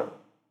Mount Horeb.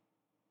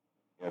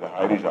 He had to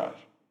hide his eyes.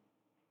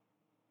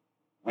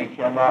 We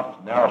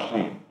cannot now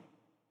see him.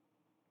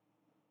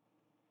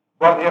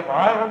 But if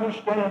I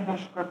understand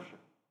this scripture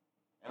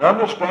and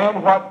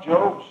understand what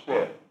Job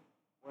said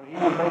when he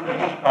was making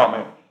his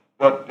comment,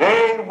 The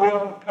day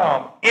will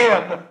come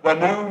in the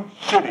new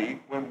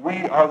city when we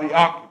are the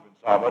occupants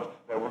of it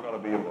that we're going to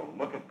be able to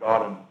look at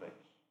God in the face.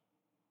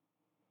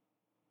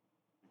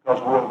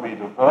 Because we'll be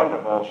devoid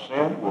of all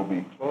sin, we'll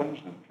be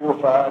cleansed and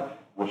purified,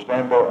 we'll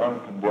stand there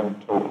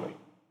uncondemned totally.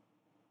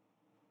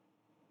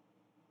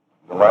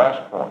 The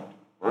last point,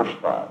 verse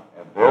 5,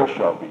 and there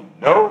shall be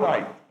no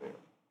night there.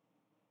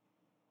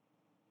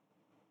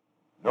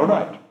 No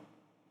night.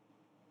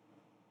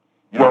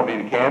 You don't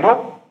need a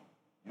candle.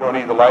 You don't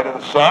need the light of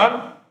the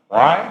sun.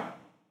 Why?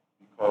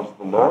 Because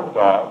the Lord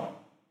God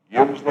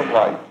gives the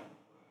light.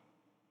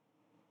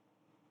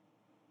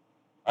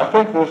 I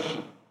think this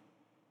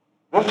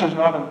is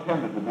not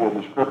intended to be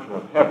a description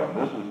of heaven.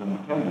 This is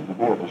intended to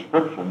be a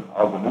description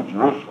of the New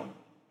Jerusalem.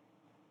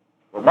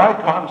 But my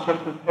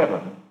concept of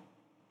heaven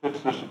fits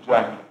this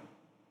exactly.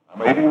 I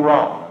may be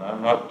wrong, and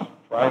I'm not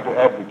trying to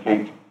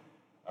advocate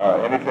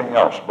anything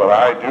else, but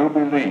I do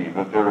believe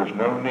that there is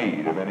no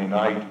need of any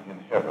night in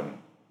heaven.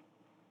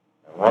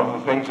 And one of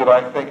the things that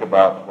I think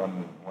about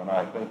when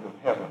I think of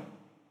heaven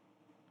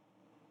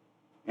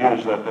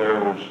is that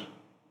there is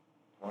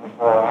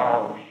 24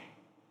 hours,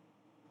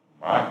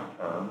 in my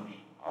terms,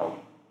 of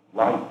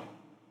light.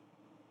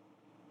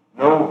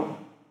 No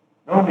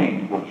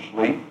need to go to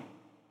sleep.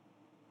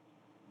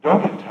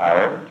 Don't get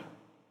tired.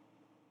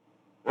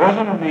 There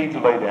isn't a need to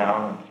lay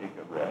down and take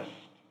a rest.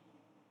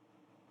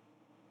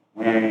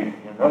 We,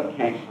 in that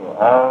case, are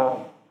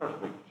all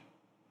perfect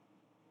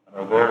and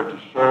are there to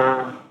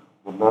serve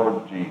the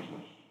Lord Jesus.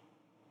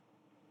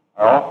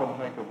 I often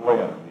think of Lynn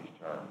in these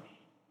terms.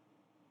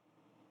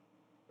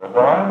 That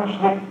when I'm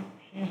asleep,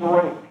 she's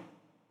awake.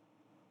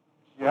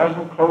 She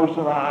hasn't closed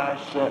an eye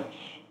since.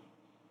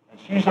 And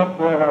she's up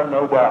there,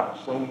 no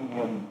doubt, singing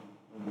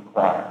in the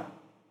choir.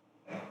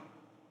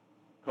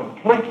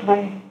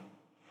 Completely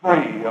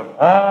free of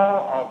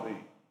all of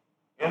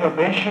the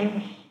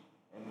innovations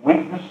and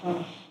weaknesses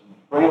and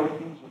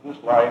frailties of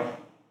this life.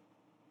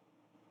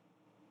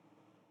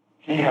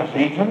 She has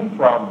eaten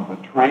from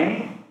the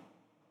tree.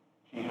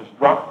 She has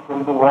drunk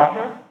from the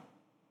water.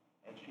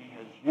 And she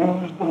has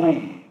used the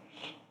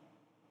leaves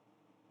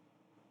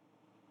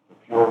to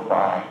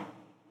purify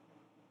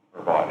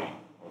her body.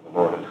 Or the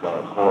Lord has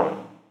done it for her.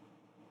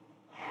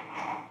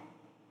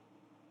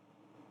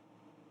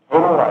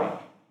 Total light.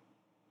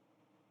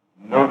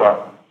 No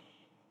darkness.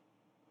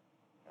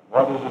 And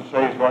what does it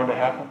say is going to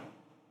happen?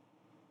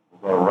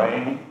 It's going to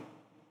reign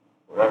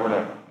forever and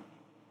ever.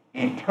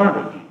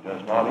 Eternity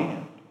does not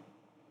end.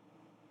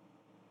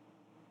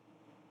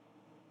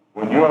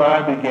 When you and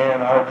I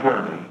began our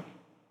journey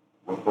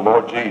with the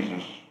Lord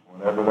Jesus,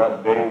 whenever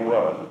that day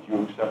was that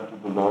you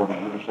accepted the Lord as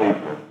your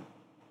Savior,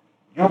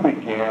 you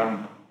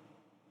began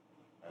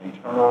an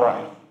eternal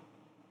life.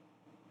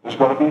 There's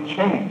going to be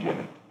change in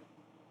it.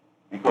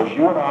 Because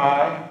you and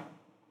I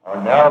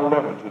are now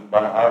limited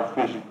by our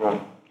physical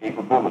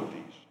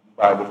capabilities,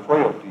 by the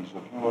frailties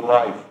of human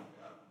life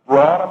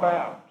brought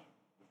about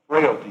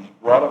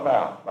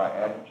by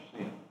Adam's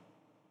sin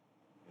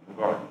in the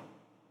garden.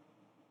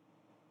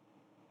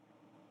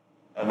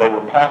 And they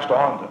were passed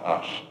on to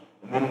us.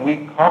 And then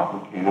we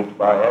complicate it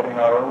by adding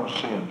our own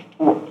sins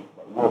to it,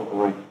 by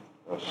willfully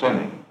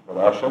sinning. But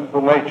our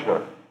sinful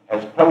nature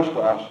has placed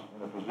us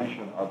in a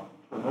position of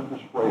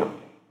tremendous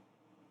frailty.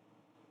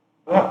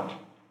 But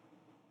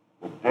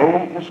the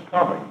day is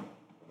coming,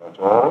 and that's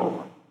all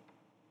over.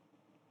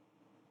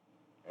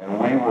 And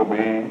we will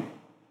be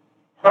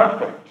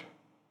perfect,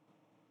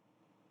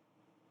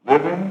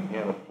 living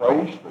in a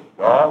place that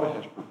God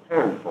has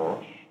prepared for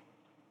us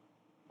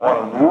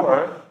on a new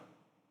earth.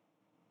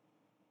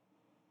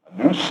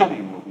 A new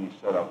city will be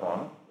set up on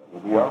it. That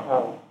will be our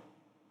home.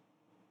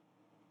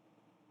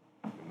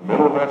 In the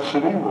middle of that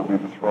city will be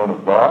the throne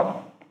of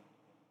God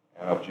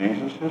and of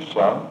Jesus, his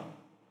Son.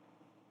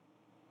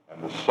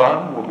 And the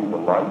Son will be the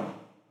light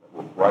that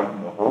will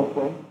brighten the whole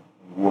thing.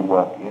 And we'll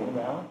walk in and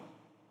out,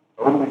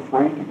 totally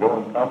free to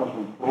go and come as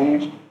we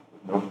please,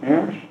 with no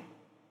fears,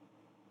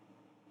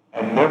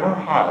 and never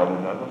hide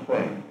another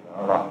thing in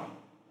our life.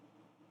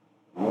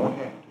 We won't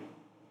have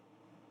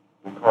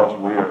to, because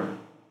we're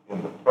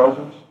in the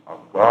presence of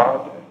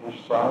God and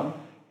his Son,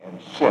 and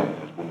sin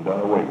has been done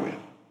away with,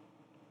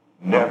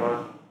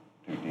 never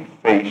to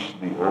deface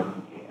the earth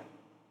again.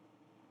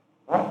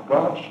 What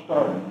God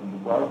started in the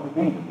Garden of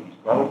Eden, he's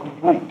going to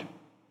complete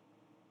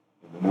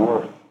in the new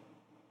earth.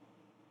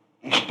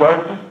 He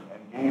started it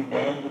and gave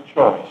man the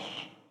choice.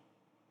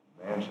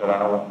 Man said,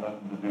 I want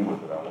nothing to do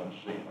with it. I want to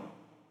see him.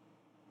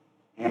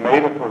 He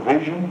made a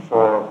provision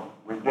for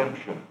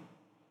redemption.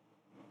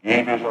 He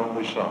gave his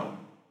only Son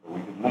that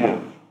we could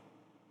live.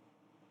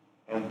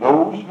 And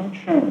those who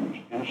choose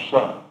his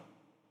Son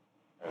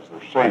as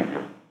their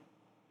Savior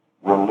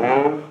will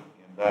live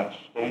in that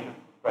state of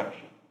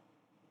perfection,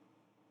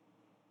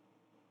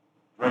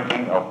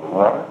 drinking of the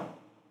water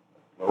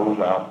that flows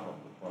out from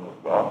the throne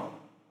of God,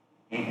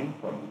 eating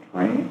from the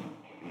trees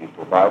that he has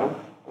provided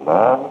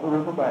along the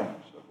river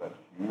banks of that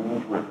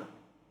huge river.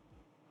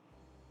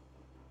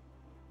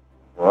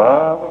 For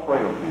all the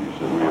frailties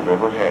that we have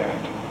ever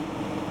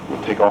had,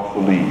 we'll take off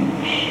the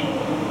leaves,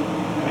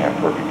 and have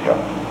for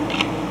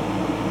eternity.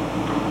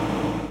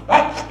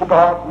 That's the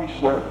God we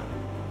serve,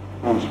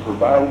 who's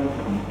provided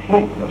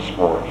completeness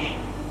for us,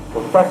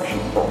 perfection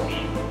for us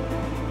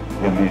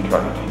in the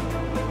eternity.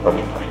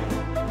 Let's pray.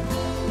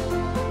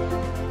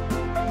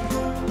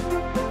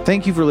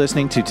 Thank you for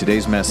listening to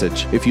today's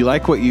message. If you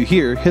like what you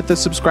hear, hit the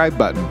subscribe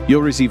button.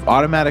 You'll receive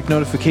automatic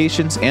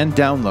notifications and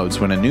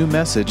downloads when a new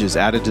message is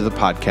added to the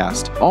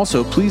podcast.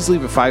 Also, please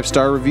leave a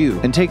 5-star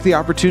review and take the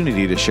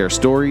opportunity to share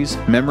stories,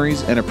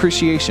 memories, and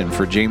appreciation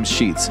for James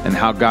Sheets and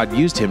how God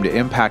used him to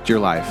impact your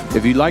life.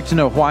 If you'd like to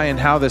know why and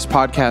how this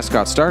podcast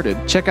got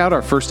started, check out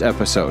our first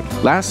episode.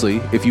 Lastly,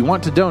 if you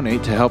want to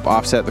donate to help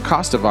offset the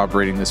cost of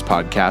operating this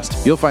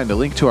podcast, you'll find a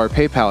link to our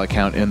PayPal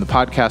account in the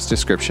podcast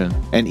description,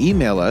 and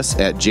email us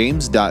at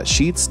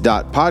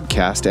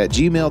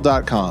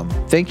james.sheets.podcast@gmail.com.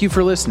 Thank you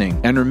for listening,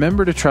 and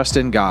remember to trust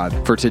in God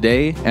for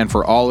today and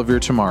for all of your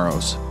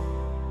tomorrows.